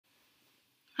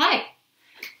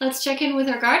let's check in with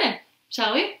our garden,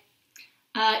 shall we?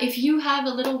 If you have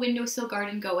a little windowsill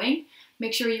garden going,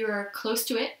 make sure you are close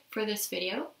to it for this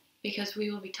video because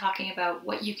we will be talking about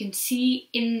what you can see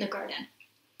in the garden.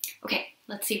 Okay,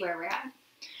 let's see where we're at.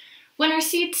 When our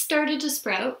seeds started to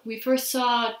sprout, we first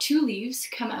saw 2 leaves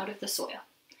come out of the soil.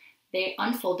 They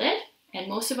unfolded, and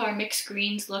most of our mixed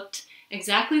greens looked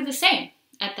exactly the same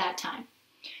at that time.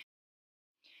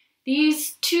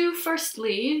 These 2 first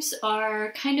leaves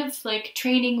are kind of like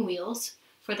training wheels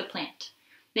for the plant.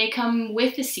 They come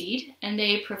with the seed and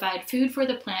they provide food for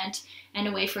the plant and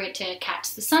a way for it to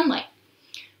catch the sunlight,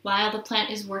 while the plant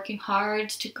is working hard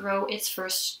to grow its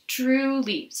first true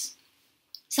leaves.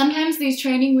 Sometimes these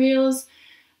training wheels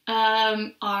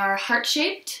are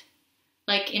heart-shaped,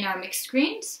 like in our mixed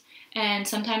greens, and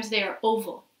sometimes they are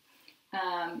oval,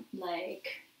 like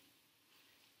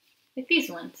these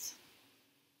ones.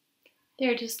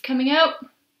 They're just coming out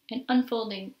and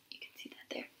unfolding. You can see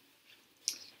that there.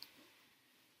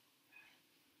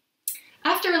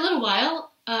 After a little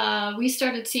while, we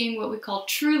started seeing what we call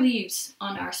true leaves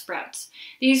on our sprouts.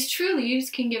 These true leaves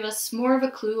can give us more of a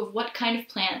clue of what kind of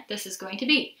plant this is going to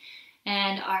be.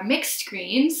 And our mixed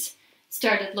greens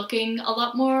started looking a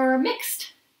lot more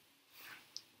mixed.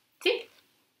 See?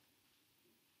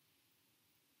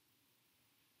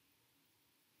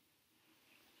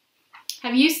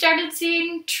 Have you started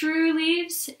seeing true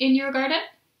leaves in your garden?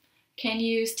 Can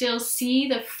you still see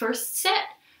the first set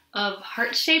of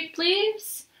heart-shaped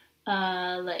leaves?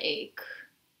 Like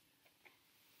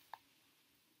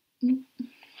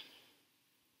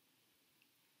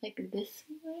this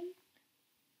one?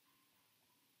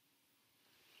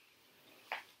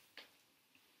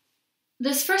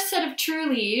 This first set of true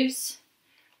leaves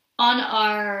on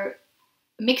our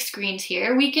mixed greens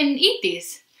here, we can eat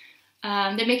these.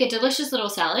 They make a delicious little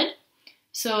salad.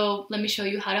 So let me show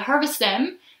you how to harvest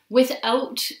them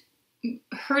without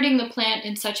hurting the plant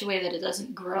in such a way that it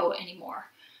doesn't grow anymore.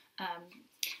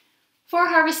 For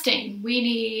harvesting, we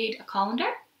need a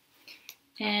colander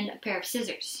and a pair of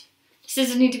scissors.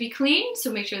 Scissors need to be clean,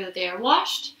 so make sure that they are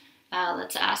washed.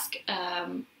 Let's ask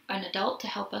an adult to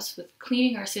help us with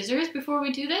cleaning our scissors before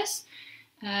we do this.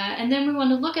 And then we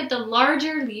want to look at the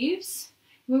larger leaves.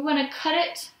 We want to cut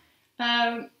it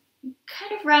kind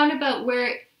of round about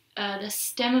where the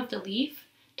stem of the leaf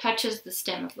touches the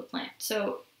stem of the plant.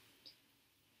 So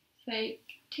if I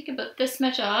take about this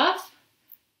much off,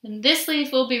 then this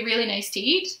leaf will be really nice to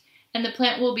eat, and the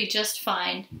plant will be just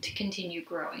fine to continue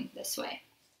growing this way.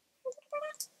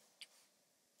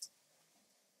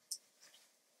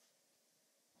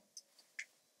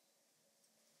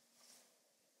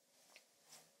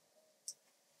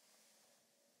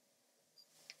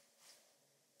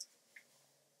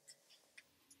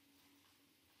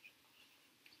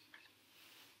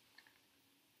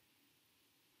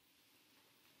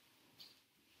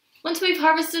 Once we've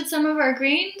harvested some of our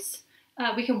greens,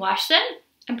 we can wash them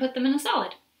and put them in a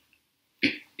salad.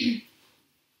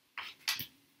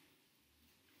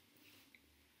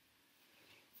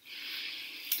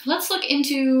 Let's look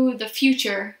into the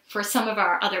future for some of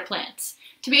our other plants.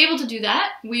 To be able to do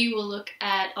that, we will look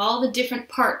at all the different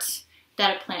parts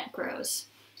that a plant grows.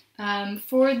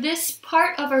 For this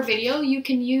part of our video, you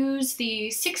can use the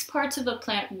 6 parts of a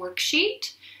plant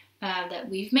worksheet that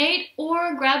we've made,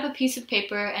 or grab a piece of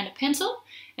paper and a pencil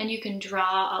and you can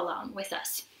draw along with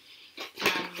us.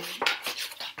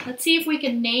 Let's see if we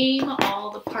can name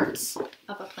all the parts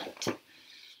of a plant.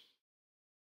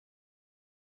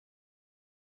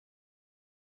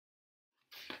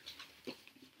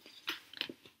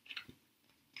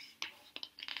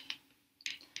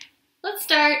 Let's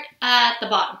start at the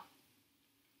bottom.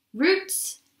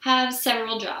 Roots have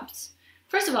several jobs.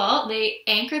 First of all, they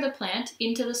anchor the plant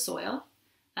into the soil.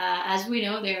 As we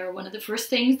know, they're one of the first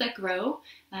things that grow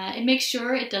and make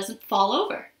sure it doesn't fall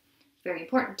over. Very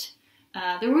important.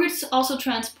 The roots also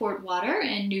transport water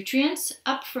and nutrients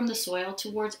up from the soil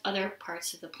towards other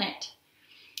parts of the plant.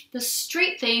 The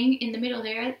straight thing in the middle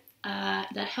there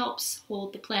that helps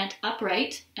hold the plant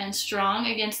upright and strong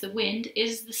against the wind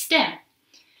is the stem.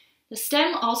 The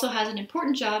stem also has an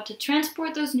important job to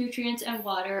transport those nutrients and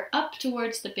water up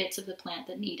towards the bits of the plant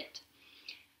that need it.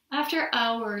 After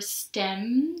our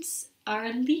stems,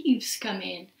 our leaves come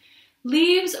in.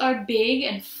 Leaves are big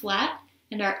and flat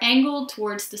and are angled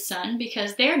towards the sun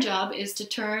because their job is to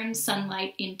turn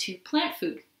sunlight into plant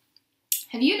food.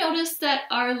 Have you noticed that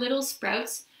our little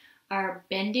sprouts are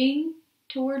bending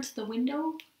towards the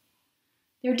window?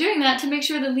 They're doing that to make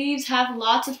sure the leaves have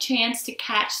lots of chance to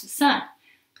catch the sun.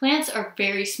 Plants are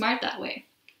very smart that way.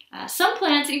 Some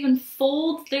plants even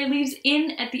fold their leaves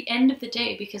in at the end of the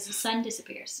day because the sun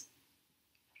disappears.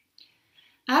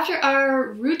 After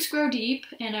our roots grow deep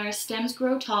and our stems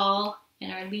grow tall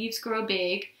and our leaves grow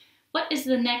big, what is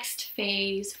the next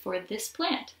phase for this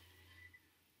plant?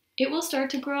 It will start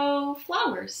to grow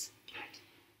flowers.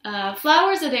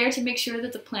 Flowers are there to make sure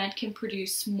that the plant can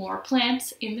produce more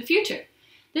plants in the future.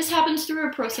 This happens through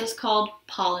a process called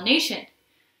pollination.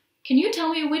 Can you tell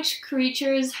me which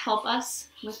creatures help us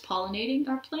with pollinating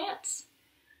our plants?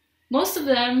 Most of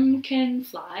them can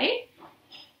fly.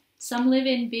 Some live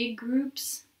in big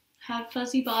groups, have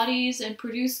fuzzy bodies, and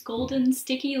produce golden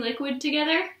sticky liquid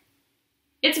together.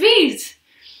 It's bees!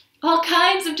 All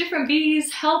kinds of different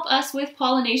bees help us with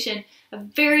pollination. A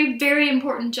very, very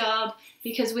important job,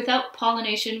 because without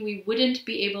pollination we wouldn't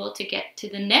be able to get to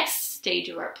the next stage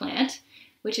of our plant,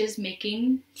 which is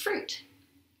making fruit.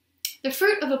 The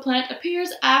fruit of a plant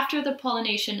appears after the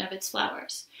pollination of its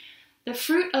flowers. The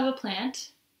fruit of a plant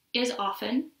is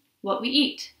often what we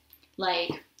eat,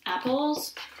 like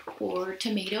apples or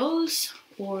tomatoes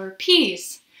or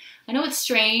peas. I know it's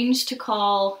strange to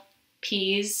call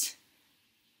peas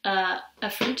a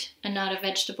fruit and not a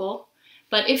vegetable,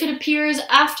 but if it appears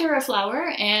after a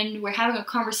flower and we're having a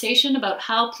conversation about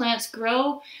how plants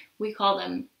grow, we call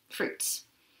them fruits.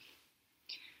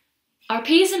 Our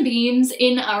peas and beans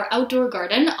in our outdoor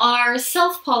garden are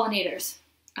self-pollinators,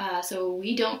 so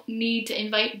we don't need to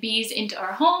invite bees into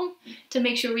our home to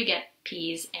make sure we get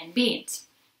peas and beans.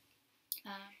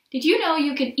 Did you know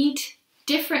you can eat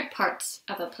different parts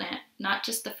of a plant, not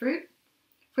just the fruit?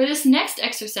 For this next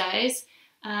exercise,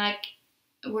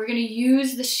 we're going to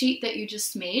use the sheet that you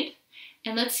just made,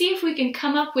 and let's see if we can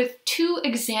come up with 2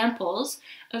 examples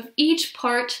of each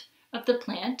part of the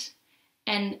plant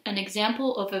and an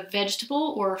example of a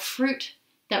vegetable or a fruit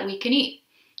that we can eat.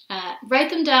 Write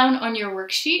them down on your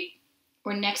worksheet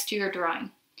or next to your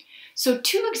drawing. So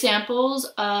 2 examples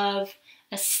of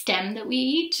a stem that we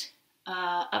eat,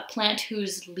 a plant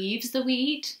whose leaves that we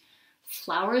eat,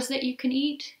 flowers that you can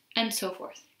eat, and so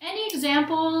forth. Any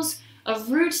examples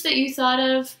of roots that you thought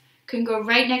of can go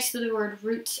right next to the word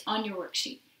roots on your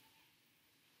worksheet.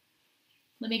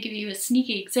 Let me give you a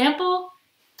sneaky example.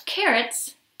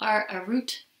 Carrots are a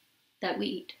root that we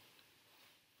eat.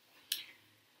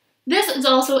 This is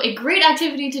also a great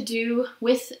activity to do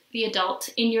with the adult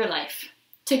in your life.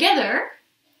 Together,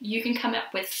 you can come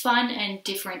up with fun and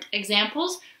different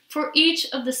examples for each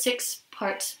of the 6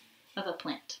 parts of a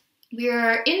plant. We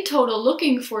are in total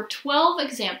looking for 12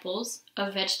 examples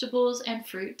of vegetables and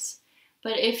fruits,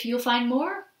 but if you'll find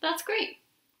more, that's great.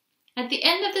 At the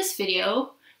end of this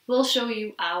video, we'll show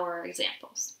you our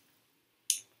examples.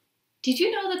 Did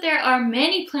you know that there are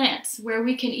many plants where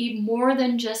we can eat more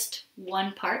than just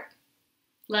one part?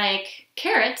 Like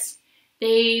carrots,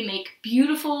 they make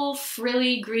beautiful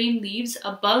frilly green leaves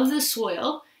above the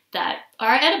soil that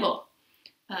are edible.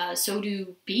 So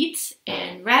do beets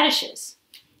and radishes.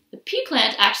 The pea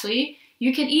plant, actually,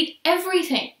 you can eat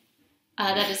everything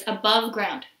that is above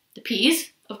ground. The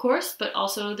peas, of course, but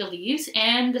also the leaves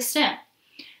and the stem.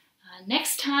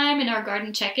 Next time in our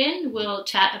garden check-in, we'll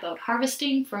chat about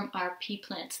harvesting from our pea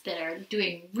plants that are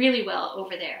doing really well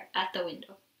over there at the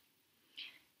window.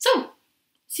 So,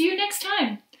 see you next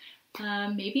time.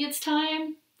 Maybe it's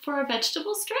time for a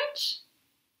vegetable stretch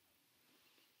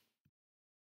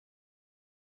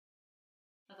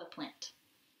of a plant.